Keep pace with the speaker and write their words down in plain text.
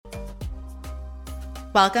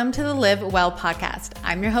Welcome to the Live Well podcast.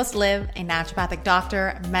 I'm your host, Liv, a naturopathic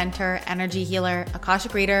doctor, mentor, energy healer,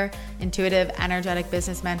 Akashic reader, intuitive, energetic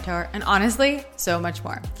business mentor, and honestly, so much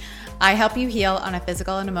more. I help you heal on a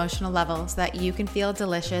physical and emotional level so that you can feel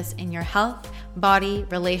delicious in your health, body,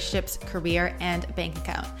 relationships, career, and bank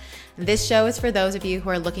account. This show is for those of you who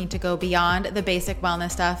are looking to go beyond the basic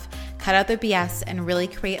wellness stuff, cut out the BS, and really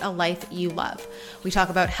create a life you love. We talk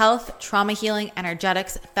about health, trauma healing,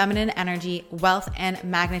 energetics, feminine energy, wealth, and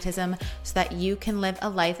magnetism so that you can live a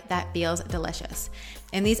life that feels delicious.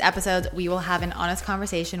 In these episodes, we will have an honest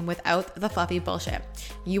conversation without the fluffy bullshit.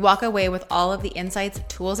 You walk away with all of the insights,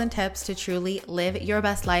 tools, and tips to truly live your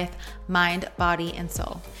best life, mind, body, and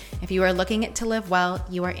soul. If you are looking to live well,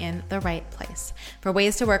 you are in the right place. For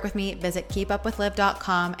ways to work with me, visit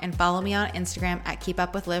keepupwithliv.com and follow me on Instagram at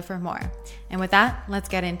keepupwithliv for more. And with that, let's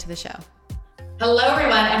get into the show. Hello,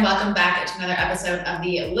 everyone, and welcome back to another episode of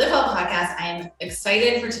the Live Well podcast. I am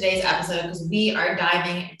excited for today's episode because we are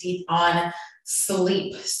diving deep on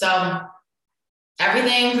sleep. So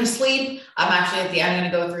everything for sleep, I'm going to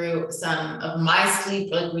go through some of my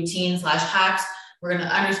sleep routine / hacks. We're going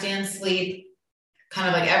to understand sleep, kind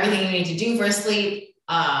of like everything you need to do for sleep.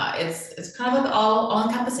 It's kind of like all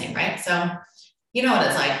encompassing, right? So you know what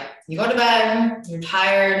it's like. You go to bed, you're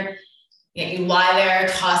tired, you lie there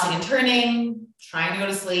tossing and turning, trying to go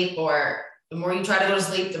to sleep, or the more you try to go to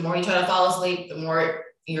sleep, the more you try to fall asleep, the more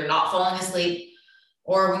you're not falling asleep.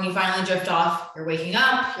 Or when you finally drift off, you're waking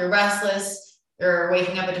up, you're restless, you're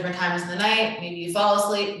waking up at different times in the night. Maybe you fall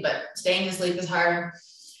asleep, but staying asleep is hard.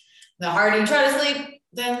 The harder you try to sleep,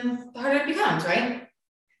 then the harder it becomes, right?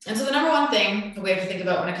 And so the number one thing that we have to think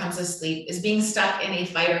about when it comes to sleep is being stuck in a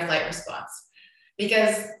fight or flight response.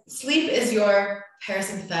 Because sleep is your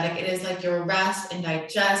parasympathetic. It is like your rest and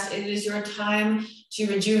digest. It is your time to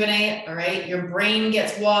rejuvenate, all right? Your brain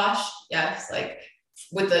gets washed. Yes, like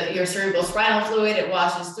with your cerebral spinal fluid, it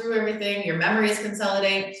washes through everything. Your memories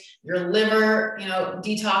consolidate. Your liver,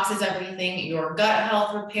 detoxes everything. Your gut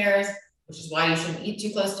health repairs, which is why you shouldn't eat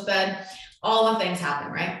too close to bed. All the things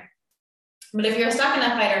happen, right? But if you're stuck in a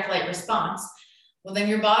fight or flight response, well, then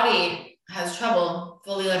your body has trouble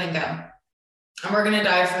fully letting go. And we're going to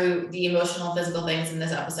dive through the emotional, physical things in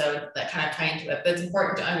this episode that kind of tie into it. But it's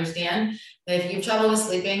important to understand that if you have trouble with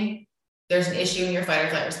sleeping, there's an issue in your fight or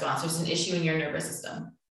flight response. There's an issue in your nervous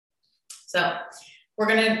system. So we're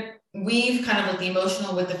going to weave kind of like the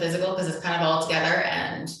emotional with the physical because it's kind of all together,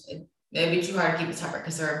 and it'd be too hard to keep it separate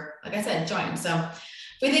because they're, like I said, joined. So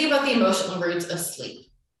if we think about the emotional roots of sleep,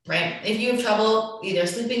 right? If you have trouble either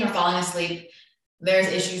sleeping or falling asleep, there's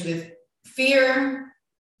issues with fear,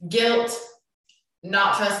 guilt,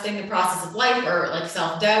 not trusting the process of life, or like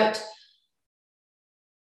self-doubt.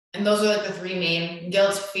 And those are like the three main: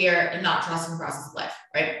 guilt, fear, and not trusting the process of life,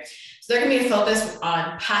 right? So there can be a focus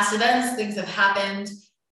on past events, things have happened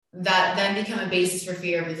that then become a basis for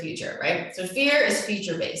fear of the future, right? So fear is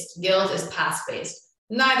future-based, guilt is past-based.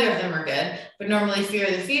 Neither of them are good, but normally fear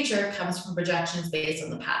of the future comes from projections based on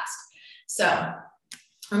the past. So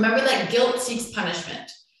remember that guilt seeks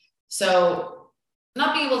punishment. So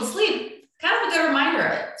not being able to sleep, kind of a good reminder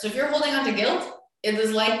of it. So if you're holding on to guilt, it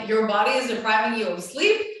is like your body is depriving you of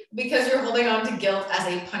sleep because you're holding on to guilt as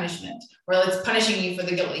a punishment, or it's punishing you for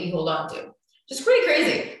the guilt that you hold on to. Just pretty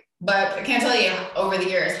crazy. But I can't tell you over the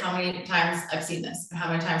years how many times I've seen this and how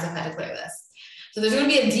many times I've had to clear this. So there's going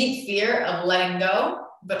to be a deep fear of letting go,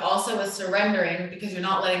 but also a surrendering because you're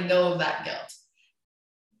not letting go of that guilt.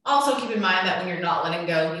 Also keep in mind that when you're not letting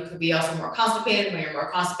go, you could be also more constipated. When you're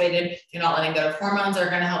more constipated, you're not letting go of hormones that are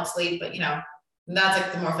going to help sleep, but that's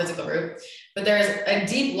like the more physical route. But there's a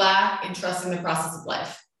deep lack in trusting the process of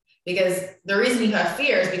life, because the reason you have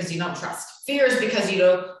fear is because you don't trust. Fear is because you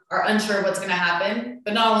are unsure what's going to happen,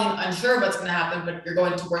 but not only unsure what's going to happen, but you're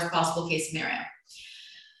going to worst possible case scenario.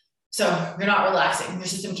 So you're not relaxing. Your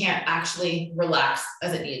system can't actually relax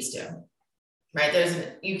as it needs to,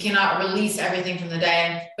 right? You cannot release everything from the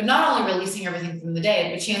day, but not only releasing everything from the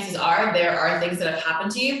day, but chances are there are things that have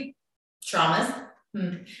happened to you, traumas.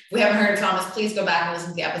 If we haven't heard of traumas, please go back and listen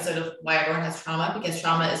to the episode of why everyone has trauma, because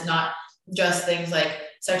trauma is not just things like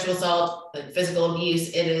sexual assault, like physical abuse.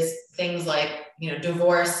 It is things like,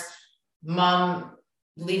 divorce, mom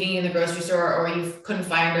leaving you in the grocery store, or you couldn't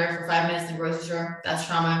find her for 5 minutes in the grocery store. That's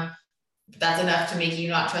trauma. That's enough to make you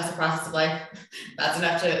not trust the process of life. That's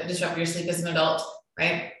enough to disrupt your sleep as an adult,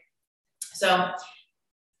 right? So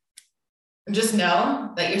just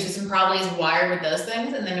know that your system probably is wired with those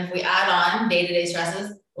things. And then if we add on day-to-day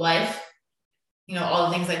stresses, life, all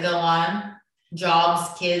the things that go on,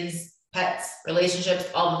 jobs, kids, pets, relationships,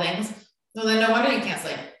 all the things, well, then no wonder you can't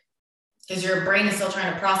sleep, because your brain is still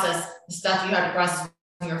trying to process the stuff you have to process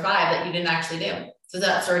or 5 that you didn't actually do. So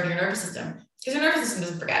that's stored in your nervous system, because your nervous system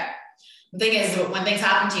doesn't forget. The thing is, when things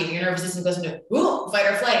happen to you, your nervous system goes into fight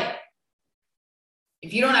or flight.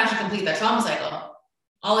 If you don't actually complete that trauma cycle,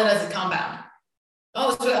 all it does is compound.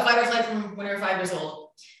 Oh, so we got fight or flight from when you were 5 years old.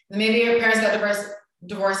 And maybe your parents got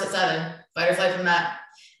divorced at 7, fight or flight from that.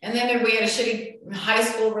 And then maybe we had a shitty high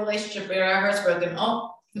school relationship where our heart's broken.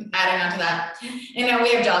 Oh, adding on to that. And now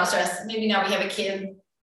we have job stress. Maybe now we have a kid,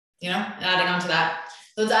 and adding on to that.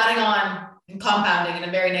 So it's adding on and compounding in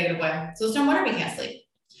a very negative way. So it's no wonder we can't sleep.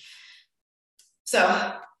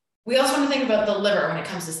 So we also want to think about the liver when it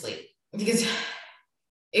comes to sleep, because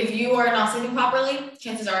if you are not sleeping properly,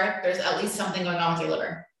 chances are there's at least something going on with your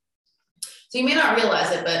liver. So you may not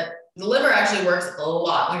realize it, but the liver actually works a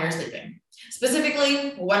lot when you're sleeping,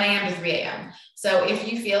 specifically 1 a.m. to 3 a.m. So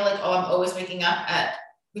if you feel like, I'm always waking up at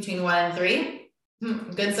between 1 and 3,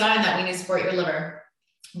 good sign that we need to support your liver,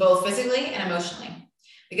 both physically and emotionally,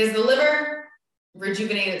 because the liver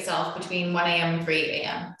rejuvenates itself between 1 a.m. and 3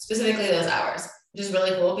 a.m., specifically those hours, which is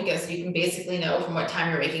really cool because you can basically know from what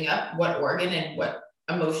time you're waking up, what organ and what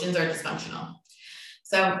emotions are dysfunctional.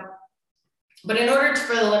 So, but in order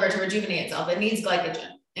for the liver to rejuvenate itself, it needs glycogen.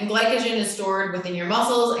 And glycogen is stored within your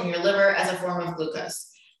muscles and your liver as a form of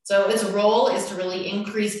glucose. So its role is to really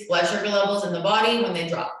increase blood sugar levels in the body when they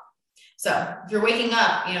drop. So if you're waking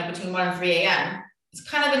up, between 1 and 3 a.m., it's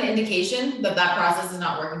kind of an indication that that process is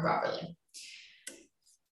not working properly.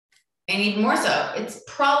 And even more so, it's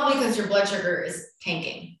probably because your blood sugar is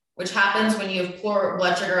tanking, which happens when you have poor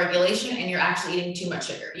blood sugar regulation and you're actually eating too much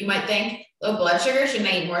sugar. You might think, low blood sugar, shouldn't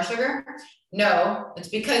I eat more sugar? No, it's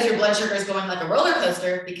because your blood sugar is going like a roller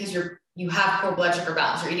coaster because you have poor blood sugar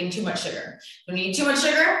balance. You're eating too much sugar. When you eat too much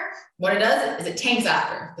sugar, what it does is it tanks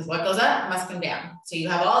after, because what goes up must come down. So you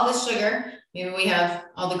have all this sugar. Maybe we have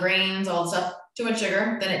all the grains, all the stuff, too much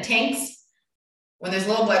sugar. Then it tanks. When there's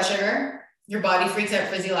low blood sugar, your body freaks out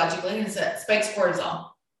physiologically and spikes cortisol,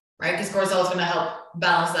 right? Because cortisol is going to help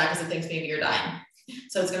balance that because it thinks maybe you're dying.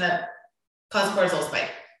 So it's going to cause a cortisol spike.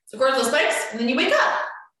 So cortisol spikes, and then you wake up.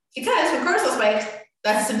 Because when cortisol spikes,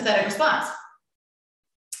 that's a sympathetic response.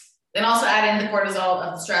 Then also add in the cortisol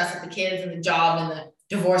of the stress of the kids and the job and the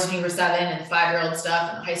divorce when you were 7 and the 5-year-old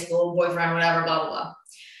stuff and the high school boyfriend, whatever, blah, blah, blah.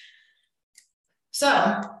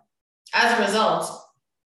 So as a result,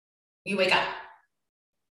 you wake up.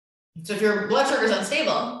 So if your blood sugar is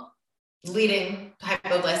unstable, leading to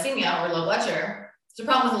hypoglycemia or low blood sugar, it's a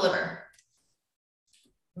problem with the liver.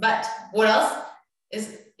 But what else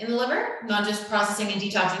is in the liver? Not just processing and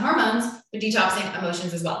detoxing hormones, but detoxing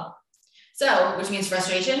emotions as well. So, which means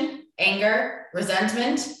frustration, anger,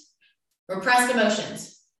 resentment, repressed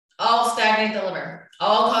emotions, all stagnate the liver,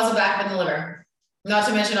 all cause a backup in the liver. Not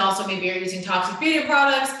to mention also maybe you're using toxic beauty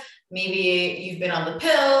products, maybe you've been on the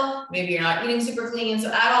pill, maybe you're not eating super clean. So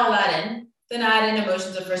add all that in, then add in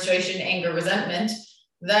emotions of frustration, anger, resentment,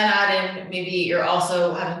 then add in maybe you're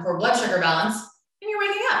also having poor blood sugar balance and you're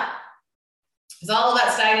waking up. It's all of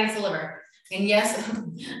that stagnates the liver. And yes,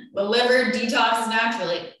 the liver detoxes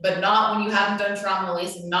naturally, but not when you haven't done trauma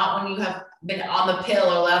release, and not when you have been on the pill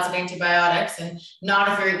or lots of antibiotics, and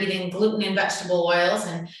not if you're eating gluten and vegetable oils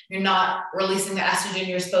and you're not releasing the estrogen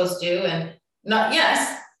you're supposed to, and not,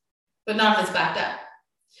 yes, but not if it's backed up.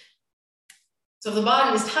 So if the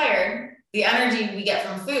body is tired, the energy we get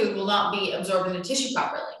from food will not be absorbed in the tissue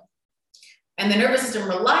properly. And the nervous system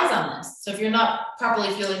relies on this. So if you're not properly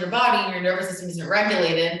fueling your body and your nervous system isn't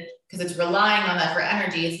regulated because it's relying on that for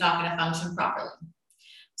energy, it's not going to function properly.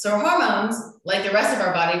 So our hormones, like the rest of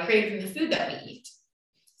our body, are created from the food that we eat.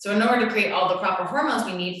 So in order to create all the proper hormones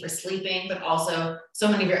we need for sleeping, but also so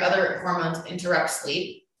many of your other hormones interrupt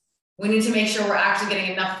sleep, we need to make sure we're actually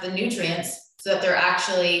getting enough of the nutrients so that they're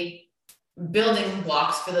actually building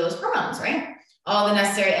blocks for those hormones, right? All the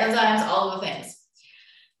necessary enzymes, all of the things.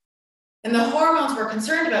 And the hormones we're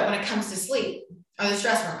concerned about when it comes to sleep are the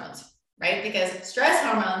stress hormones, right? Because stress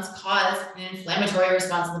hormones cause an inflammatory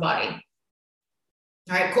response in the body.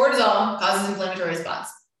 All right, cortisol causes inflammatory response.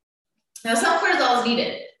 Now, some cortisol is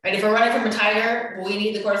needed, right? If we're running from a tiger, we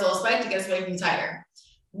need the cortisol spike to get us away from the tiger.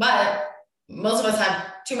 But most of us have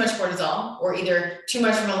too much cortisol, or either too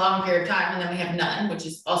much from a long period of time, and then we have none, which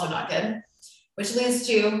is also not good, which leads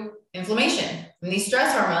to inflammation. And these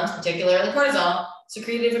stress hormones, particularly cortisol,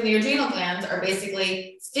 secreted from the adrenal glands, are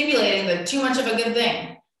basically stimulating the too much of a good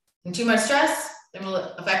thing. And too much stress then will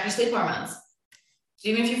affect your sleep hormones. So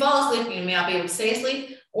even if you fall asleep, you may not be able to stay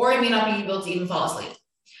asleep, or you may not be able to even fall asleep.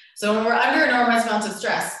 So when we're under enormous amounts of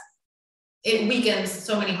stress, it weakens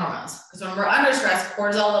so many hormones. Because when we're under stress,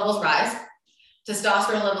 cortisol levels rise,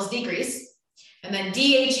 testosterone levels decrease, and then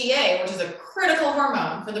DHEA, which is a critical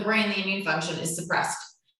hormone for the brain and the immune function, is suppressed.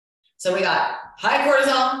 So we got high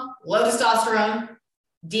cortisol, low testosterone,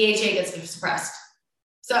 DHA gets suppressed.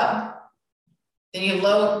 So then you have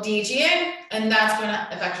low DHEA, and that's going to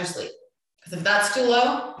affect your sleep. Because if that's too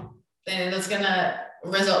low, then it's going to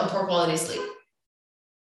result in poor quality sleep,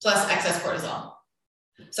 plus excess cortisol.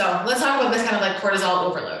 So let's talk about this kind of like cortisol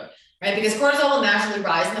overload, right? Because cortisol will naturally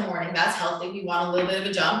rise in the morning. That's healthy. We want a little bit of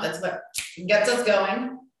a jump. That's what gets us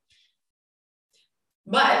going.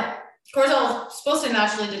 But cortisol is supposed to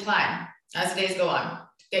naturally decline as the days go on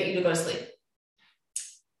to get you to go to sleep.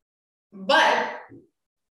 But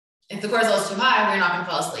if the cortisol is too high, you're not going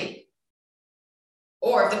to fall asleep.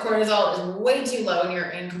 Or if the cortisol is way too low and you're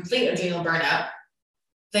in complete adrenal burnout,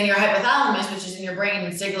 then your hypothalamus, which is in your brain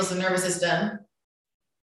and signals the nervous system,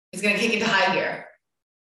 is going to kick into high gear.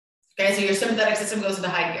 Okay, so your sympathetic system goes into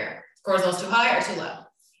high gear. Cortisol is too high or too low.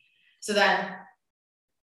 So then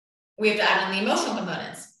we have to add in the emotional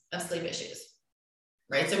components of sleep issues,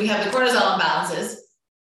 right? So we have the cortisol imbalances,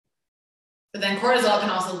 but then cortisol can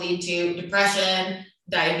also lead to depression,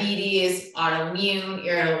 diabetes, autoimmune,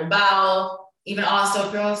 irritable bowel, even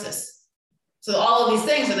osteoporosis. So all of these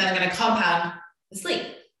things are then going to compound the sleep.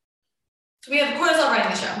 So we have cortisol running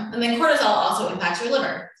the show, and then cortisol also impacts your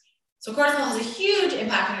liver. So cortisol has a huge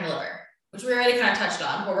impact on your liver, which we already kind of touched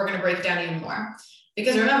on, but we're going to break down even more.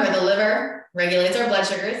 Because remember, the liver regulates our blood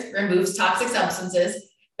sugars, removes toxic substances,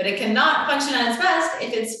 but it cannot function at its best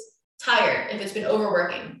if it's tired, if it's been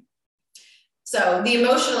overworking. So the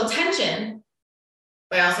emotional tension,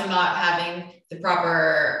 by also not having the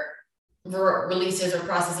proper releases or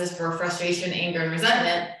processes for frustration, anger, and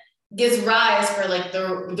resentment, gives rise for like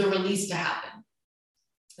the release to happen.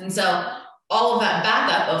 And so all of that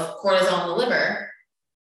backup of cortisol in the liver,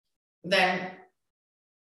 then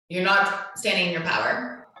you're not standing in your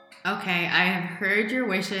power. Okay, I have heard your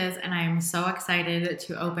wishes and I am so excited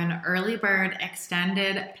to open Early Bird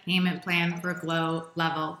Extended Payment Plan for Glow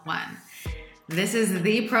Level 1. This is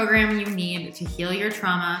the program you need to heal your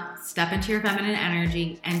trauma, step into your feminine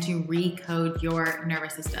energy, and to recode your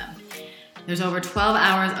nervous system. There's over 12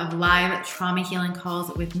 hours of live trauma healing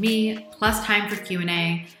calls with me, plus time for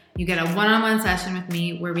Q&A. You get a one-on-one session with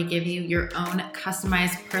me where we give you your own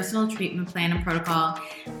customized personal treatment plan and protocol.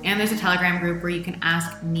 And there's a Telegram group where you can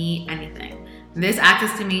ask me anything. This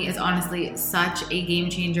access to me is honestly such a game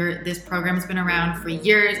changer. This program has been around for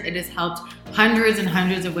years. It has helped hundreds and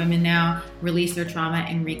hundreds of women now release their trauma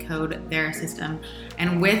and recode their system.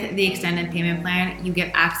 And with the extended payment plan, you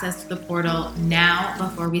get access to the portal now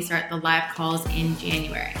before we start the live calls in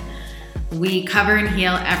January. We cover and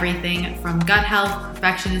heal everything from gut health,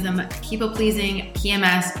 perfectionism, people-pleasing,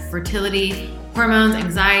 PMS, fertility, hormones,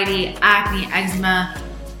 anxiety, acne, eczema,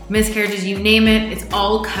 miscarriages, you name it. It's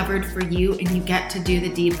all covered for you, and you get to do the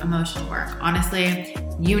deep emotional work. Honestly,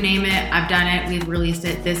 you name it, I've done it, we've released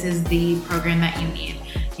it. This is the program that you need.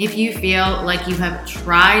 If you feel like you have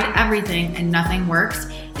tried everything and nothing works,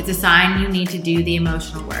 it's a sign you need to do the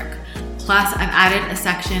emotional work. Plus, I've added a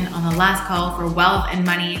section on the last call for wealth and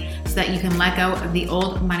money so that you can let go of the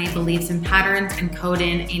old money beliefs and patterns and code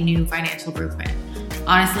in a new financial blueprint.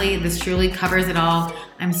 Honestly, this truly covers it all.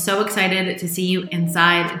 I'm so excited to see you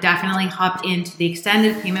inside. Definitely hop into the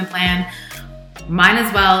extended payment plan. Mine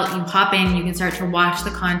as well. You hop in, you can start to watch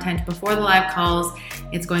the content before the live calls.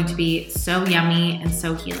 It's going to be so yummy and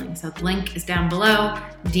so healing. So the link is down below.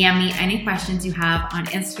 DM me any questions you have on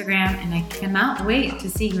Instagram, and I cannot wait to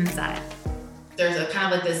see you inside. There's a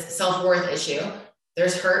kind of like this self-worth issue.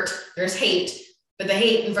 There's hurt, there's hate, but the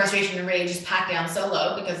hate and frustration and rage is packed down so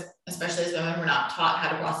low because especially as women, we're not taught how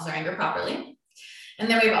to process our anger properly. And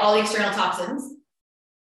then we have all the external toxins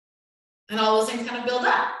and all those things kind of build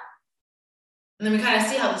up. And then we kind of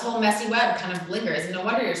see how this whole messy web kind of lingers, and no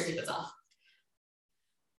wonder your sleep is off.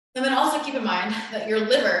 And then also keep in mind that your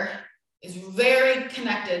liver is very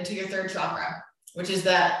connected to your third chakra, which is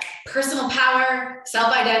that personal power,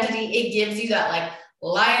 self-identity. It gives you that like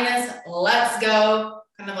lioness, let's go,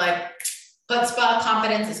 kind of like chutzpah,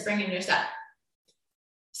 confidence is springing in your step.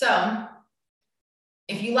 So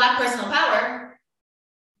if you lack personal power,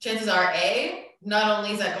 chances are not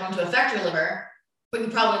only is that going to affect your liver, but you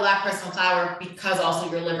probably lack personal power because also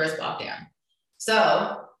your liver is bogged down.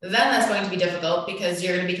 So then that's going to be difficult because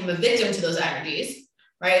you're going to become a victim to those energies,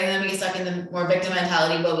 right? And then we get stuck in the more victim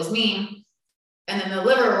mentality, woe is me. And then the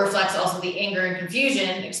liver reflects also the anger and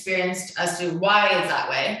confusion experienced as to why it's that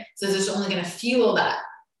way. So it's just only going to fuel that.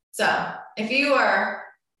 So if you are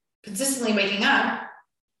consistently waking up,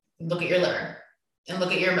 look at your liver and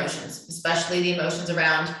look at your emotions, especially the emotions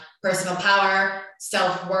around personal power,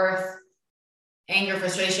 self-worth, anger,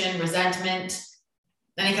 frustration, resentment,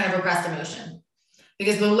 any kind of repressed emotion.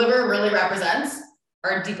 Because the liver really represents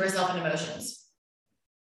our deeper self and emotions.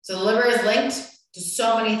 So the liver is linked to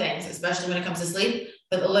so many things, especially when it comes to sleep,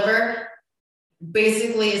 but the liver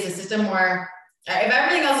basically is a system where if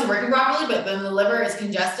everything else is working properly, but then the liver is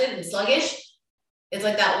congested and sluggish, it's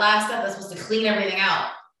like that last step that's supposed to clean everything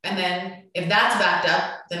out. And then if that's backed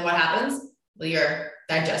up, then what happens? Well, your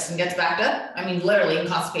digestion gets backed up. I mean, literally in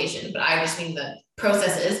constipation, but I just mean the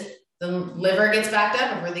processes. The liver gets backed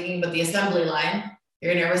up. If we're thinking about the assembly line,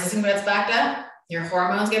 your nervous system gets backed up, your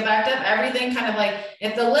hormones get backed up, everything kind of like,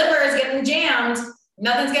 if the liver is getting jammed,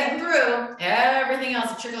 nothing's getting through, everything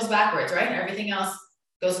else trickles backwards, right? Everything else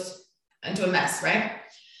goes into a mess, right?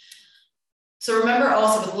 So remember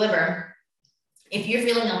also with liver, if you're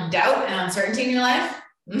feeling doubt and uncertainty in your life,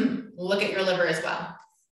 look at your liver as well.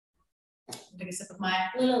 Take a sip of my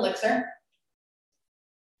little elixir.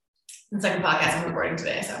 The second podcast I'm recording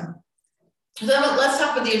today, so let's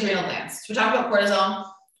talk about the adrenal glands. So we talked about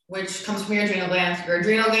cortisol, which comes from your adrenal glands. Your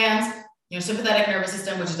adrenal glands, your sympathetic nervous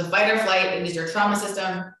system, which is the fight or flight, it is your trauma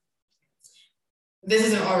system. This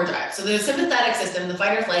is an overdrive. So the sympathetic system, the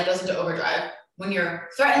fight or flight, goes into overdrive when you're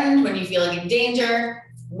threatened, when you feel like in danger,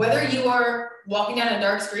 whether you are walking down a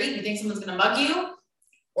dark street, you think someone's going to mug you,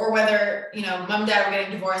 or whether, mom and dad were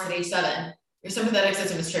getting divorced at age 7, your sympathetic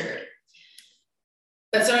system is triggered.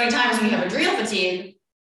 But so many times when you have adrenal fatigue,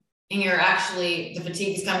 and the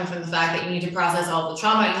fatigue is coming from the fact that you need to process all the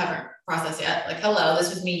trauma you haven't processed yet. Like, hello, this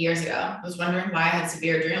was me years ago. I was wondering why I had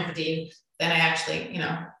severe adrenal fatigue. Then I actually,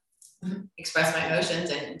 expressed my emotions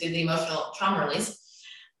and did the emotional trauma release.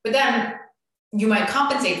 But then you might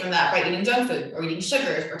compensate from that by eating junk food or eating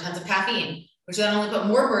sugars or tons of caffeine, which then only put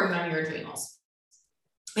more burden on your adrenals.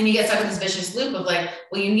 And you get stuck in this vicious loop of like,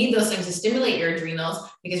 well, you need those things to stimulate your adrenals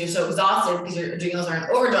because you're so exhausted because your adrenals are in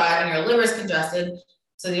overdrive and your liver is congested.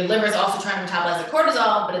 So your liver is also trying to metabolize the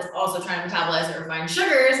cortisol, but it's also trying to metabolize the refined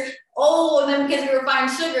sugars. Oh, and then because you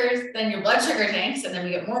refined sugars, then your blood sugar tanks, and then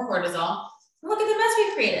we get more cortisol. Look at the mess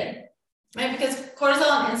we created, right? Because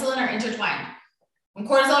cortisol and insulin are intertwined. When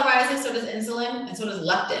cortisol rises, so does insulin, and so does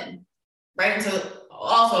leptin, right? And so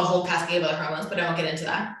also a whole cascade of other hormones, but I won't get into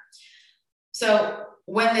that. So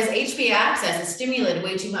when this HPA axis is stimulated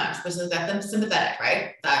way too much, which is that the sympathetic,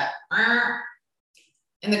 right?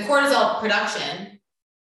 And the cortisol production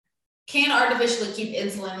can artificially keep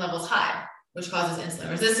insulin levels high, which causes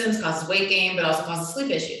insulin resistance, causes weight gain, but also causes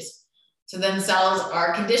sleep issues. So then cells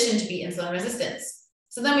are conditioned to be insulin resistant.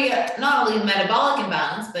 So then we get not only metabolic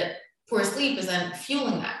imbalance, but poor sleep is then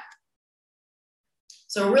fueling that.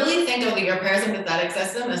 So really think of your parasympathetic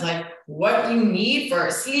system as like what you need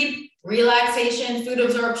for sleep, relaxation, food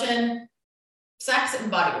absorption, sex,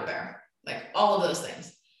 and body repair, like all of those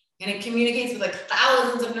things. And it communicates with like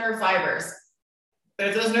thousands of nerve fibers. But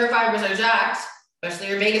if those nerve fibers are jacked, especially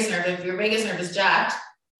your vagus nerve, if your vagus nerve is jacked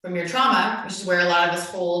from your trauma, which is where a lot of us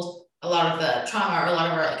hold a lot of the trauma or a lot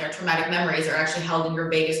of our traumatic memories are actually held in your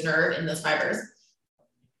vagus nerve in those fibers,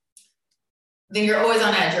 then you're always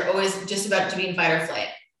on edge. You're always just about to be in fight or flight,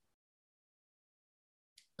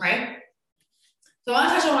 right? So I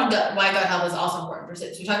want to touch on why gut health is also important. So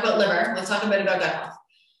we talk about liver. Let's talk a bit about gut health.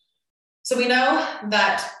 So we know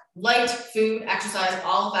that light, food, exercise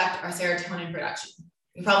all affect our serotonin production.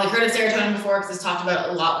 You've probably heard of serotonin before because it's talked about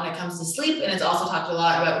a lot when it comes to sleep, and it's also talked a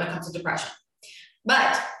lot about when it comes to depression.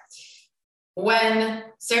 But when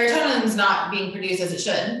serotonin is not being produced as it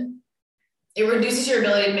should, it reduces your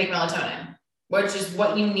ability to make melatonin, which is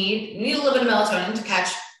what you need. You need a little bit of melatonin to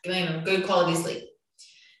catch good quality sleep.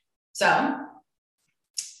 So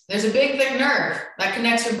there's a big, thick nerve that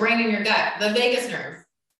connects your brain and your gut, the vagus nerve.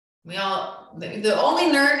 The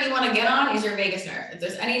only nerve you want to get on is your vagus nerve. If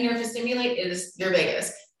there's any nerve to stimulate, it is your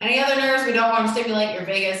vagus. Any other nerves we don't want to stimulate, your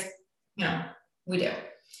vagus, we do.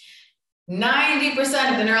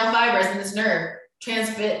 90% of the neural fibers in this nerve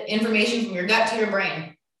transmit information from your gut to your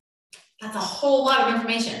brain. That's a whole lot of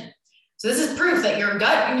information. So this is proof that your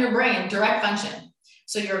gut and your brain direct function.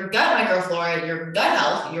 So your gut microflora, your gut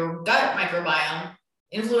health, your gut microbiome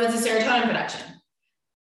influences serotonin production.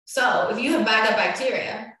 So if you have backup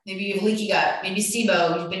bacteria, maybe you have leaky gut, maybe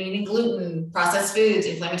SIBO, you've been eating gluten, processed foods,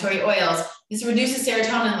 inflammatory oils, this reduces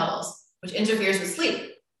serotonin levels, which interferes with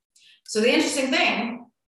sleep. So the interesting thing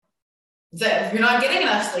is that if you're not getting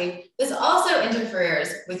enough sleep, this also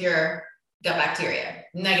interferes with your gut bacteria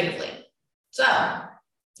negatively. So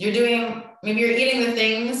maybe you're eating the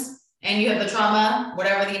things and you have the trauma,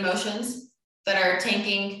 whatever the emotions that are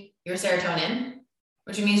tanking your serotonin,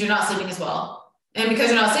 which means you're not sleeping as well. And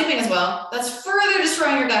because you're not sleeping as well, that's further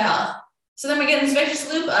destroying your gut health. So then we get in this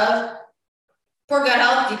vicious loop of poor gut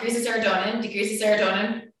health, decreases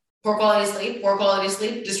serotonin, poor quality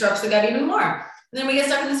sleep, disrupts the gut even more. And then we get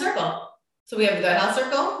stuck in the circle. So we have the gut health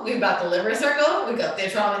circle, we've got the liver circle, we've got the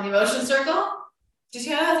trauma and the emotion circle. Do you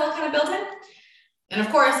see how that's all kind of built in? And of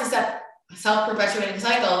course, the self-perpetuating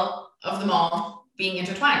cycle of them all being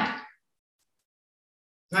intertwined.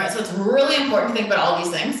 All right, so it's really important to think about all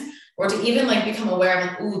these things, or to even like become aware of,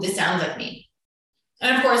 like, ooh, this sounds like me.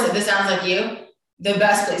 And of course, if this sounds like you, the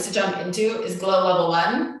best place to jump into is Glow Level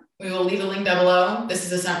 1. We will leave a link down below.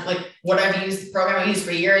 This is like what I've used, the program I've used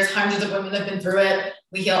for years. Hundreds of women have been through it.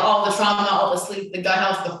 We heal all the trauma, all the sleep, the gut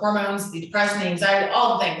health, the hormones, the depression, the anxiety,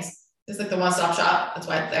 all the things. It's like the one-stop shop. That's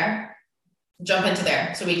why it's there. Jump into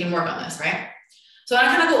there so we can work on this, right? So I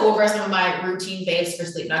kind of go over some of my routine faves for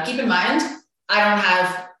sleep. Now, keep in mind, I don't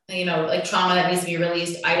have, like trauma that needs to be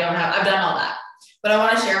released. I've done all that. But I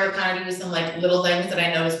want to share with kind of you some like little things that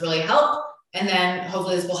I notice really help. And then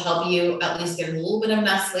hopefully this will help you at least get a little bit of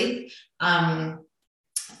enough sleep so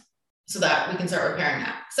that we can start repairing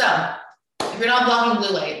that. So if you're not blocking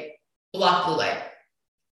blue light, block blue light.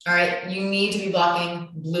 All right. You need to be blocking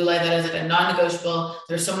blue light. That is like a non-negotiable.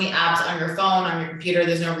 There's so many apps on your phone, on your computer.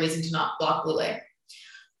 There's no reason to not block blue light.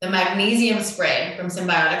 The magnesium spray from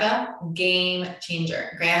Symbiotica, game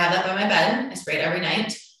changer. Okay. I have that by my bed. I spray it every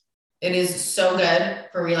night. It is so good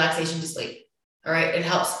for relaxation to sleep. All right. It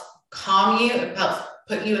helps calm you. It helps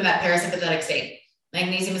put you in that parasympathetic state.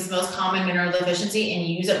 Magnesium is the most common mineral deficiency, and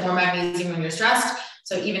you use up more magnesium when you're stressed.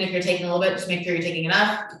 So even if you're taking a little bit, just make sure you're taking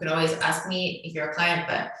enough. You can always ask me if you're a client,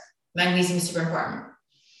 but magnesium is super important.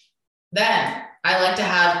 Then I like to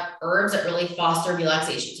have herbs that really foster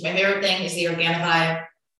relaxation. So my favorite thing is the Organifi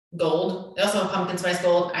Gold. They also have pumpkin spice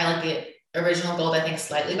gold. I like the original gold, I think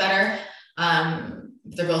slightly better.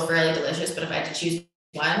 They're both fairly delicious, but if I had to choose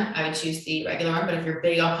one, I would choose the regular one. But if you're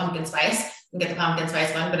big on pumpkin spice, you can get the pumpkin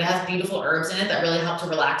spice one, but it has beautiful herbs in it that really help to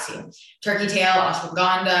relax you. Turkey tail,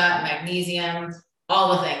 ashwagandha, magnesium,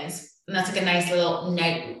 all the things. And that's like a nice little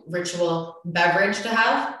night ritual beverage to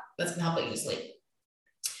have. That's gonna help you sleep.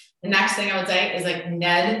 The next thing I would say is like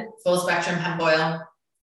Ned full spectrum hemp oil.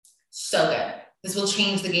 So good. This will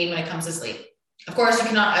change the game when it comes to sleep. Of course, you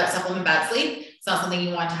cannot out supplement bad sleep. It's not something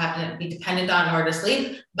you want to have to be dependent on in order to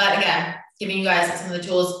sleep. But again, giving you guys some of the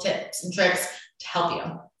tools, tips, and tricks to help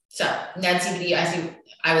you. So Ned CBD,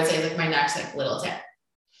 I would say is like my next like little tip.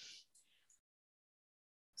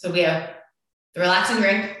 So we have the relaxing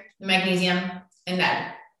drink, the magnesium, and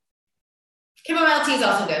Ned. Chamomile tea is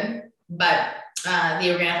also good, but the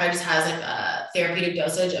Organifi just has like a therapeutic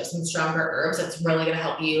dosage of some stronger herbs that's really going to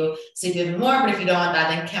help you sleep even more. But if you don't want that,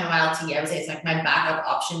 then chamomile tea, I would say it's like my backup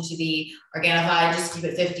option to the Organifi. Just keep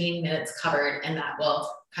it 15 minutes covered, and that will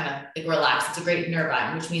kind of like relax. It's a great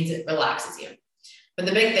nervine, which means it relaxes you. But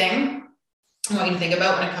the big thing I want you to think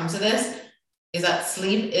about when it comes to this is that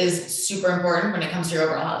sleep is super important when it comes to your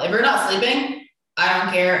overall health. If you're not sleeping, I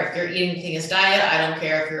don't care if you're eating the cleanest diet. I don't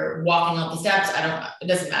care if you're walking up the steps. It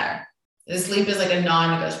doesn't matter. The sleep is like a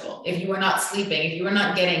non-negotiable. If you are not sleeping, if you are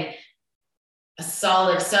not getting a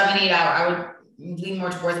solid 7-8 hour, I would lean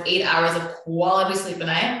more towards 8 hours of quality sleep a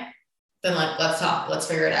night, then like, let's talk, let's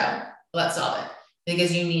figure it out. Let's solve it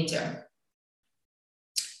because you need to.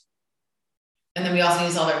 And then we also need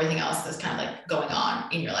to solve everything else that's kind of like going on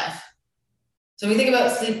in your life. So when we think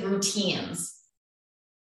about sleep routines,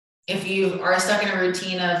 if you are stuck in a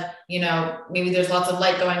routine of, maybe there's lots of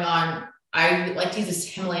light going on, I like to use this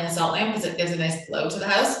Himalayan salt lamp because it gives a nice glow to the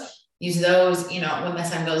house. Use those, when the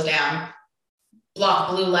sun goes down.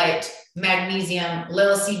 Block blue light, magnesium,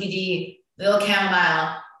 little CBD, little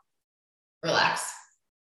chamomile, relax.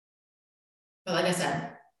 But like I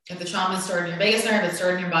said, if the trauma is stored in your vagus nerve, it's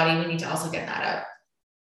stored in your body, we need to also get that out.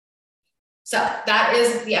 So that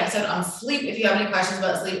is the episode on sleep. If you have any questions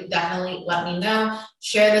about sleep, definitely let me know.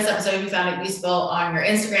 Share this episode if you found it useful on your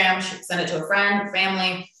Instagram. Send it to a friend,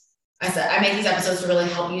 family. I make these episodes to really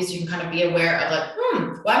help you so you can kind of be aware of like,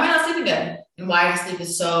 why am I not sleeping good? And why sleep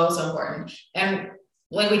is so, so important. And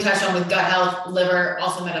like we touched on with gut health, liver,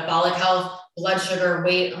 also metabolic health, blood sugar,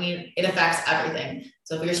 weight, it affects everything.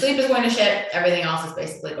 So if your sleep is going to shit, everything else is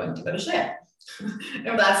basically going to go to shit.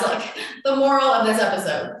 If that's like the moral of this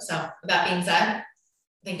episode. So with that being said,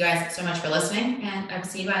 thank you guys so much for listening, and I will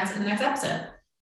see you guys in the next episode.